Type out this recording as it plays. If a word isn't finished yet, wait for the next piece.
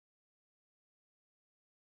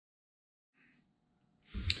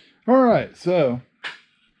All right, so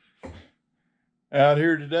out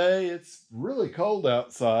here today, it's really cold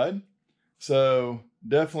outside. So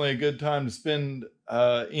definitely a good time to spend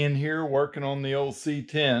in here working on the old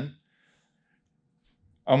C10.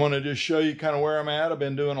 I'm going to just show you kind of where I'm at. I've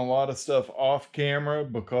been doing a lot of stuff off camera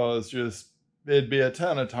because just it'd be a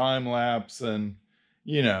ton of time lapse, and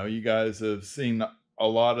you know, you guys have seen a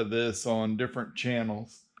lot of this on different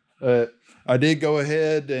channels. I did go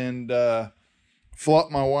ahead and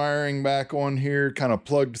flop my wiring back on here, kind of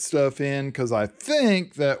plugged stuff in because I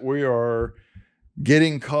think that we are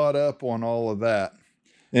getting caught up on all of that.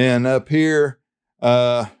 And up here,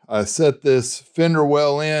 I set this fender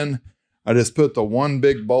well in. I just put the one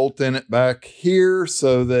big bolt in it back here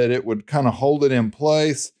so that it would kind of hold it in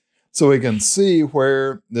place so we can see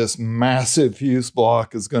where this massive fuse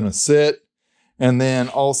block is going to sit. And then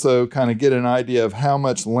also kind of get an idea of how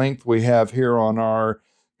much length we have here on our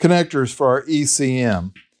connectors for our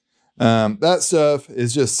ECM. That stuff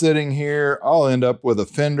is just sitting here. I'll end up with a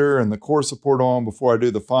fender and the core support on before I do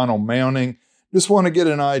the final mounting. Just want to get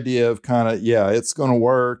an idea of kind of, yeah, it's going to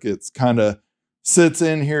work. It's kind of sits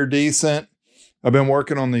in here decent. I've been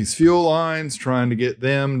working on these fuel lines, trying to get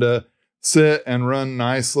them to sit and run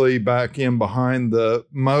nicely back in behind the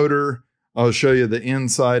motor. I'll show you the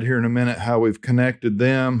inside here in a minute, how we've connected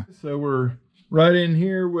them. So we're right in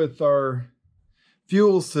here with our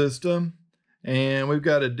fuel system, and we've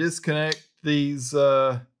got to disconnect these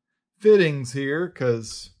fittings here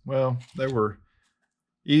because, well, they were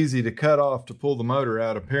easy to cut off to pull the motor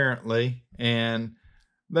out apparently, and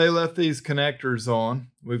they left these connectors on.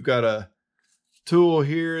 We've got a tool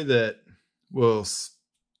here that will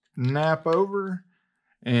snap over,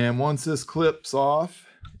 and once this clips off,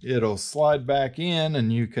 it'll slide back in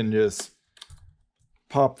and you can just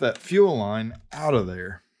pop that fuel line out of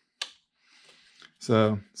there.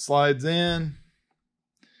 So slides in,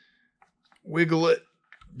 wiggle it,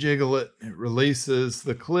 jiggle it, it releases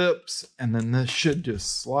the clips, and then this should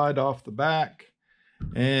just slide off the back.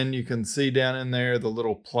 And you can see down in there the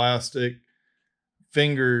little plastic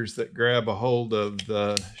fingers that grab a hold of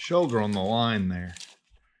the shoulder on the line there.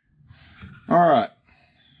 All right,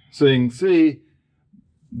 so you can see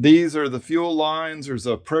these are the fuel lines. There's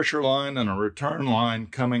a pressure line and a return line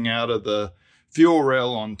coming out of the fuel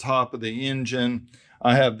rail on top of the engine.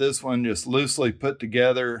 I have this one just loosely put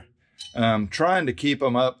together, trying to keep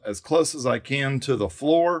them up as close as I can to the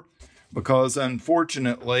floor, because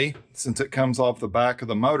unfortunately, since it comes off the back of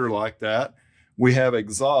the motor like that, we have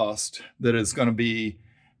exhaust that is going to be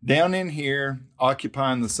down in here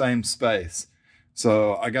occupying the same space.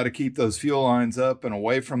 So I got to keep those fuel lines up and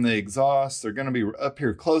away from the exhaust. They're going to be up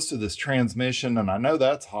here close to this transmission, and I know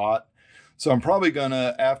that's hot. So I'm probably going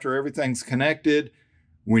to, after everything's connected,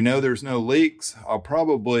 we know there's no leaks, I'll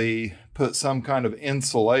probably put some kind of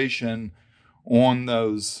insulation on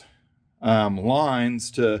those lines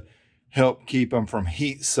to help keep them from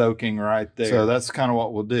heat soaking right there. So that's kind of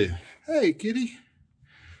what we'll do. Hey, kitty.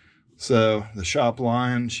 So the shop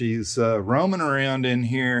line, she's roaming around in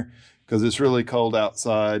here because it's really cold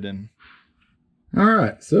outside. And all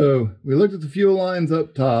right, so we looked at the fuel lines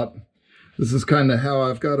up top. This is kind of how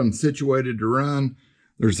I've got them situated to run.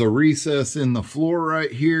 There's a recess in the floor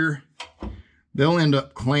right here. They'll end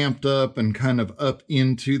up clamped up and kind of up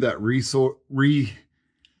into that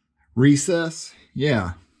recess.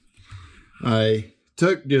 Yeah. I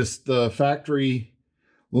took just the factory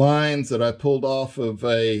lines that I pulled off of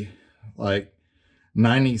a like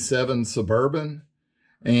 97 Suburban,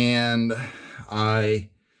 and I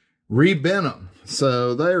rebent them.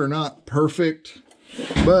 So they are not perfect,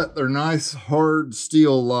 but they're nice hard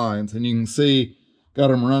steel lines, and you can see got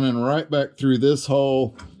them running right back through this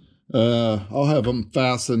hole. I'll have them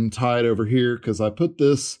fastened tight over here because I put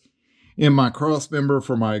this in my cross member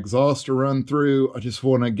for my exhaust to run through. I just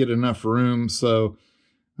want to get enough room so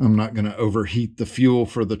I'm not going to overheat the fuel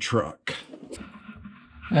for the truck.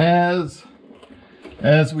 As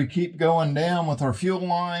we keep going down with our fuel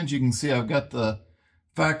lines, you can see I've got the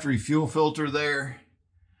factory fuel filter there.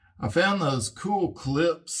 I found those cool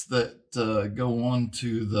clips that go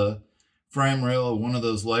onto the frame rail of one of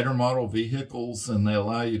those later model vehicles, and they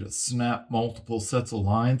allow you to snap multiple sets of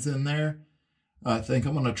lines in there. I think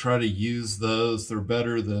I'm going to try to use those. They're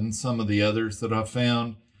better than some of the others that I've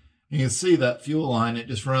found. You can see that fuel line, it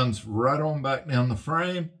just runs right on back down the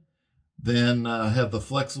frame. Then I have the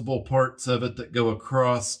flexible parts of it that go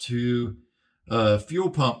across to a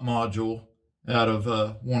fuel pump module out of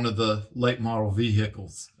one of the late model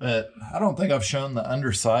vehicles. I don't think I've shown the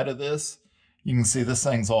underside of this. You can see this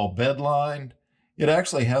thing's all bed lined. It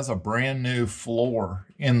actually has a brand new floor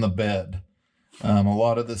in the bed. A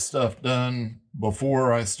lot of this stuff done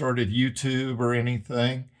before I started YouTube or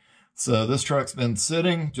anything. So this truck's been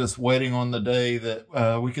sitting, just waiting on the day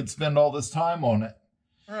that we could spend all this time on it.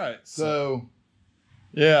 All right, so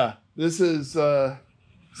yeah, this is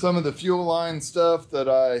some of the fuel line stuff that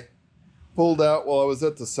I pulled out while I was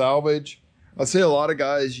at the salvage. I see a lot of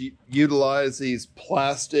guys utilize these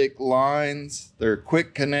plastic lines. They're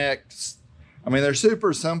quick connects. I mean, they're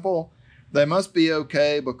super simple. They must be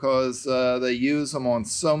okay because they use them on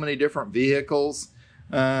so many different vehicles.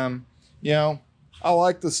 You know, I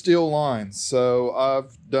like the steel lines, so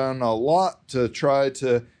I've done a lot to try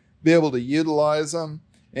to be able to utilize them.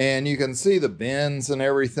 And you can see the bends and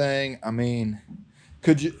everything. I mean,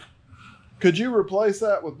 could you replace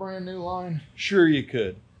that with brand new line? Sure you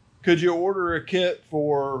could. Could you order a kit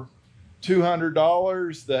for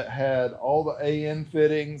 $200 that had all the AN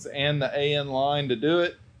fittings and the AN line to do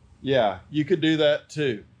it? Yeah, you could do that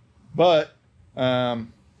too. But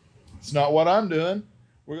it's not what I'm doing.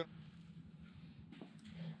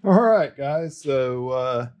 All right, guys,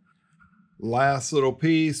 so last little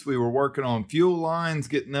piece, we were working on fuel lines,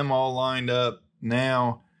 getting them all lined up.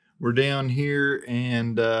 Now we're down here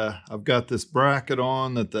and I've got this bracket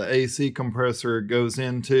on that the AC compressor goes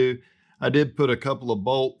into. I did put a couple of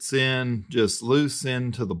bolts in, just loose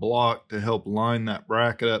into the block to help line that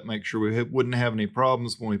bracket up, make sure we wouldn't have any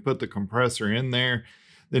problems when we put the compressor in there.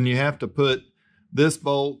 Then you have to put this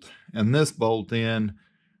bolt and this bolt in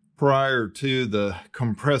prior to the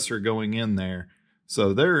compressor going in there.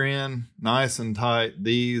 So they're in nice and tight.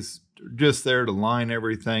 These are just there to line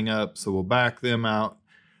everything up. So we'll back them out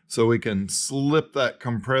so we can slip that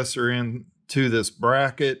compressor into this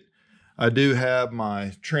bracket. I do have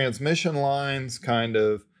my transmission lines kind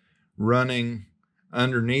of running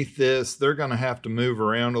underneath this. They're going to have to move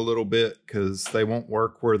around a little bit because they won't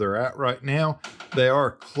work where they're at right now. They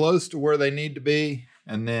are close to where they need to be.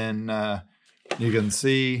 And then you can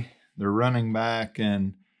see they're running back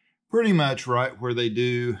and pretty much right where they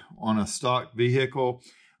do on a stock vehicle.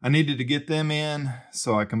 I needed to get them in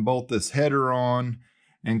so I can bolt this header on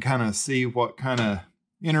and kind of see what kind of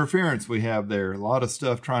interference we have there. A lot of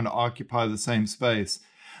stuff trying to occupy the same space.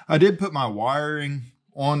 I did put my wiring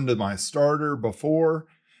onto my starter before,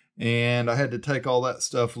 and I had to take all that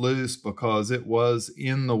stuff loose because it was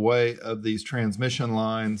in the way of these transmission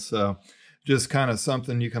lines. So just kind of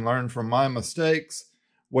something you can learn from my mistakes.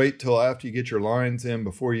 Wait till after you get your lines in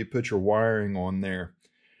before you put your wiring on there.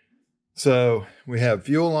 So we have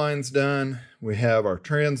fuel lines done. We have our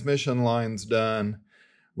transmission lines done.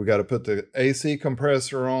 We got to put the AC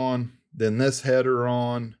compressor on, then this header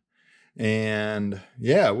on, and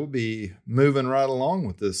yeah, we'll be moving right along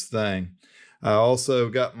with this thing. I also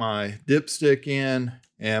got my dipstick in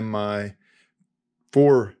and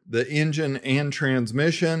for the engine and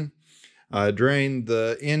transmission. I drained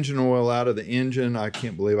the engine oil out of the engine. I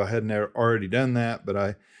can't believe I hadn't already done that, but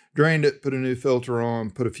I drained it, put a new filter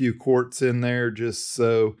on, put a few quarts in there just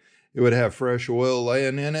so it would have fresh oil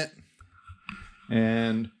laying in it.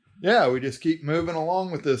 And yeah, we just keep moving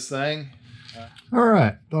along with this thing. All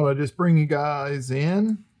right, thought I'd just bring you guys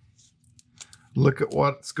in. Look at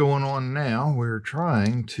what's going on now. We're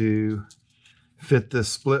trying to fit this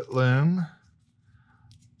split loom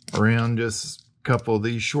around just a couple of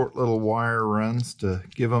these short little wire runs to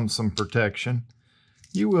give them some protection.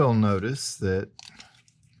 You will notice that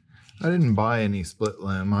I didn't buy any split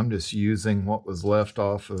loom. I'm just using what was left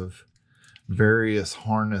off of various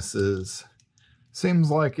harnesses.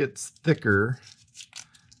 Seems like it's thicker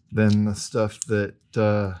than the stuff that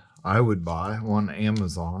I would buy on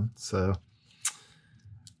Amazon. So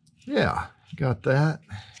yeah, got that.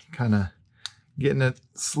 Kind of getting it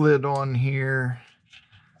slid on here.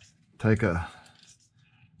 Take a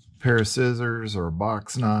pair of scissors or a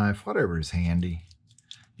box knife, whatever's handy.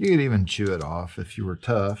 You could even chew it off if you were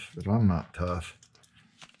tough, but I'm not tough.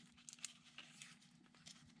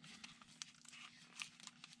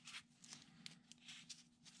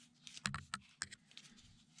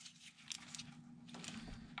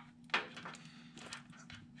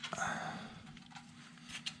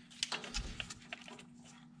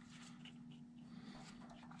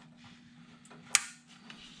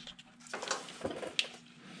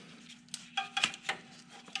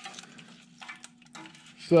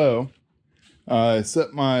 So I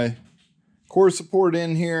set my core support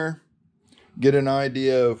in here, get an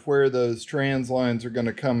idea of where those trans lines are going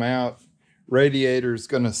to come out. Radiator is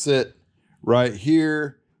going to sit right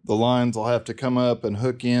here. The lines will have to come up and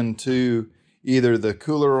hook into either the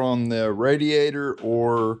cooler on the radiator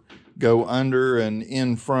or go under and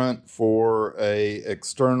in front for a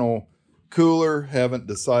external cooler. Haven't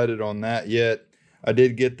decided on that yet. I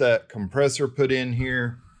did get that compressor put in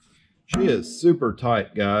here. She is super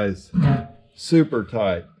tight, guys. Super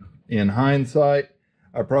tight. In hindsight,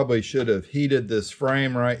 I probably should have heated this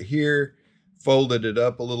frame right here, folded it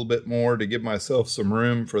up a little bit more to give myself some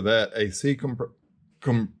room for that AC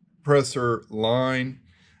compressor line.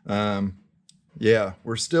 Yeah,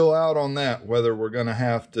 we're still out on that, whether we're going to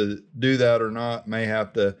have to do that or not. May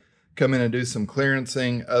have to come in and do some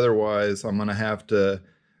clearancing. Otherwise, I'm going to have to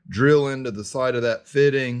drill into the side of that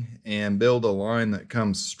fitting and build a line that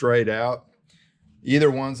comes straight out. Either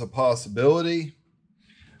one's a possibility.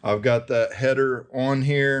 I've got that header on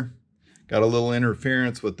here. Got a little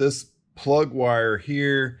interference with this plug wire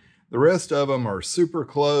here. The rest of them are super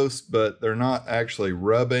close, but they're not actually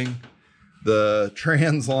rubbing. The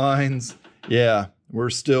trans lines, yeah, we're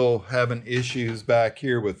still having issues back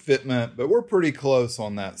here with fitment, but we're pretty close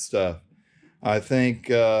on that stuff. I think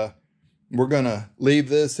we're gonna leave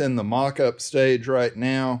this in the mock-up stage right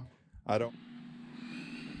now.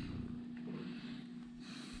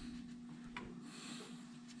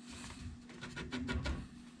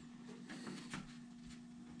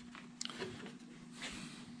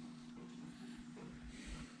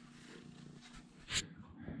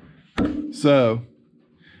 So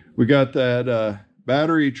we got that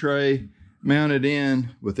battery tray mounted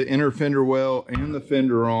in with the inner fender well and the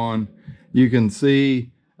fender on. You can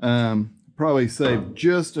see probably saved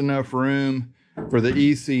just enough room for the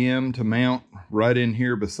ECM to mount right in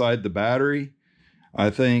here beside the battery. I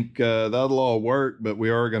think that'll all work, but we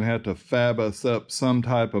are going to have to fab us up some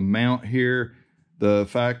type of mount here. The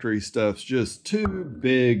factory stuff's just too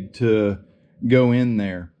big to go in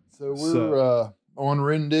there. So we're on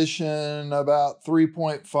rendition about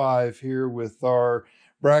 3.5 here with our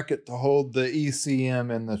bracket to hold the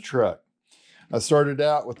ECM in the truck. I started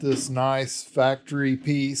out with this nice factory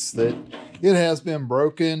piece that it has been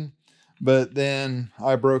broken, but then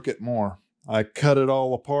I broke it more. I cut it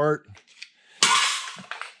all apart.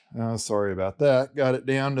 Oh, sorry about that. Got it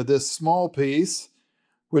down to this small piece,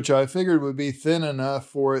 which I figured would be thin enough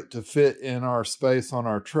for it to fit in our space on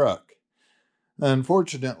our truck.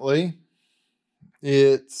 Unfortunately,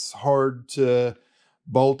 it's hard to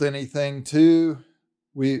bolt anything to.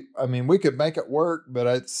 I mean, we could make it work, but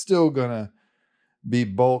it's still gonna be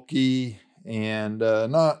bulky and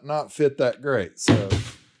not fit that great. So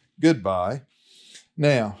goodbye.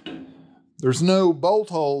 Now, there's no bolt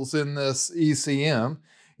holes in this ECM.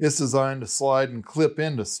 It's designed to slide and clip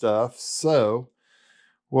into stuff. So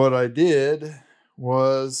what I did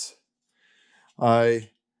was I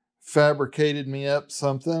fabricated me up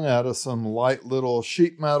something out of some light little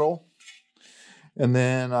sheet metal. And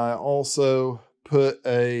then I also put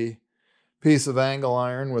a piece of angle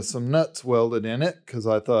iron with some nuts welded in it because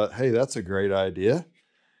I thought, hey, that's a great idea.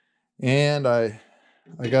 And I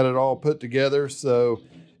got it all put together so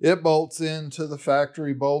it bolts into the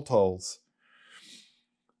factory bolt holes.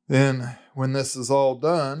 Then when this is all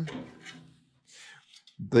done,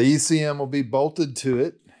 the ECM will be bolted to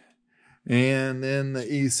it, and then the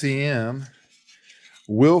ECM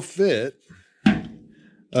will fit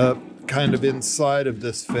up kind of inside of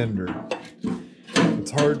this fender.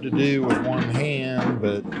 It's hard to do with one hand,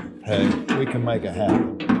 but hey, we can make it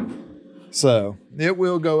happen. So it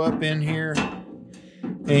will go up in here,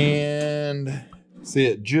 and see,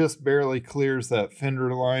 it just barely clears that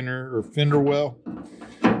fender liner or fender well.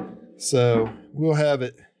 So we'll have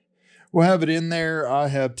it in there. I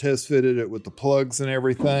have test fitted it with the plugs and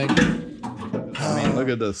everything. I mean, look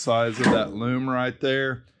at the size of that loom right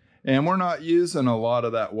there. And we're not using a lot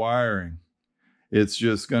of that wiring. It's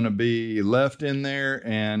just going to be left in there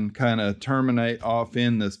and kind of terminate off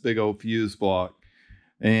in this big old fuse block.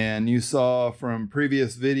 And you saw from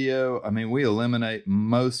previous video, I mean, we eliminate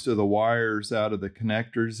most of the wires out of the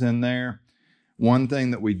connectors in there. One thing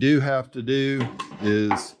that we do have to do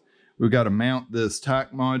is we've got to mount this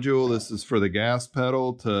tack module. This is for the gas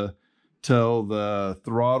pedal to tell the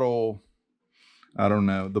throttle, I don't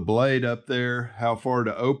know, the blade up there, how far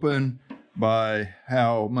to open by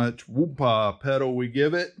how much whoop-ah pedal we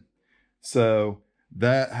give it. So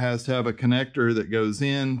that has to have a connector that goes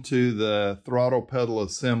into the throttle pedal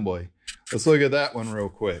assembly. Let's look at that one real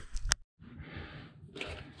quick.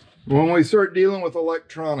 When we start dealing with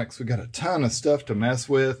electronics, we got a ton of stuff to mess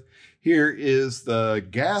with. Here is the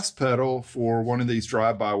gas pedal for one of these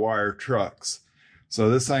drive-by-wire trucks. So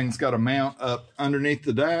this thing's got a mount up underneath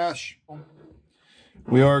the dash.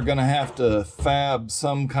 We are going to have to fab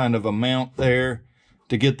some kind of a mount there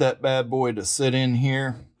to get that bad boy to sit in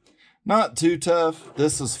here. Not too tough.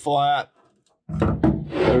 This is flat.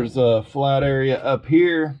 There's a flat area up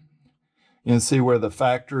here. You can see where the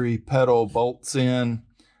factory pedal bolts in.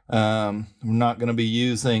 We're not going to be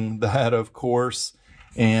using that, of course,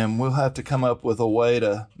 and we'll have to come up with a way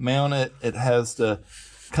to mount it. It has to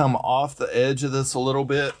come off the edge of this a little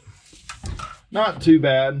bit. Not too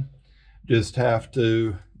bad. Just have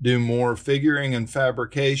to do more figuring and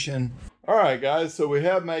fabrication. All right, guys, so we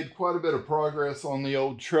have made quite a bit of progress on the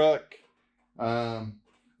old truck.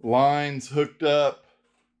 Lines hooked up,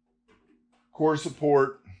 core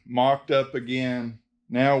support mocked up again.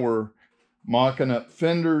 Now we're mocking up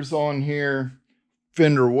fenders on here,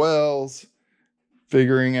 fender wells,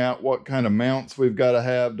 figuring out what kind of mounts we've got to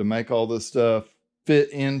have to make all this stuff fit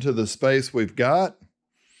into the space we've got.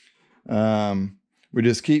 We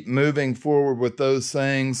just keep moving forward with those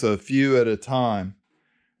things a few at a time.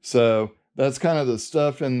 So that's kind of the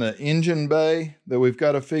stuff in the engine bay that we've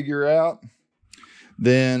got to figure out.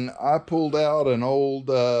 Then I pulled out an old,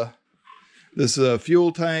 this is a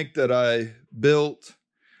fuel tank that I built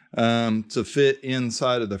to fit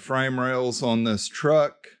inside of the frame rails on this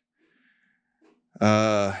truck.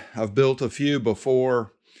 I've built a few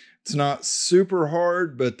before. It's not super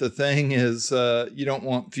hard, but the thing is, you don't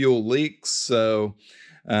want fuel leaks. So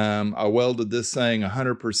I welded this thing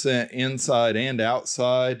 100% inside and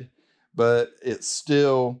outside, but it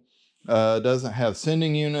still doesn't have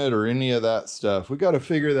sending unit or any of that stuff. We got to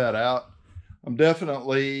figure that out. I'm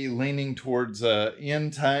definitely leaning towards an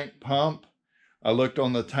in-tank pump. I looked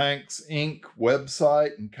on the Tanks Inc.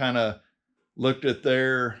 website and kind of looked at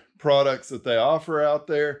their products that they offer out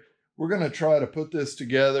there. We're going to try to put this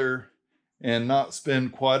together and not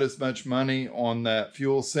spend quite as much money on that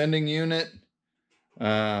fuel sending unit.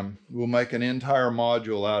 We'll make an entire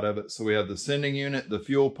module out of it. So we have the sending unit, the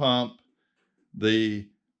fuel pump, the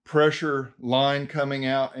pressure line coming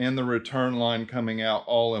out, and the return line coming out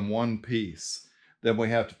all in one piece. Then we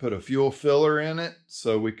have to put a fuel filler in it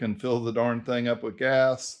so we can fill the darn thing up with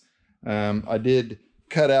gas. I did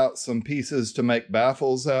cut out some pieces to make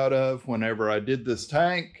baffles out of whenever I did this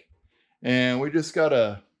tank. And we just got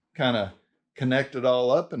to kind of connect it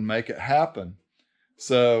all up and make it happen.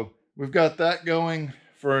 So we've got that going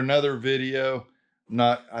for another video.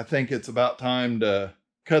 I think it's about time to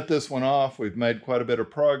cut this one off. We've made quite a bit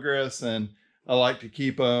of progress, and I like to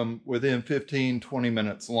keep them within 15-20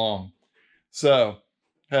 minutes long. So,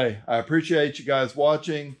 hey, I appreciate you guys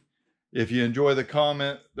watching. If you enjoy the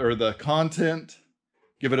content,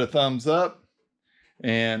 give it a thumbs up,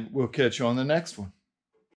 and we'll catch you on the next one.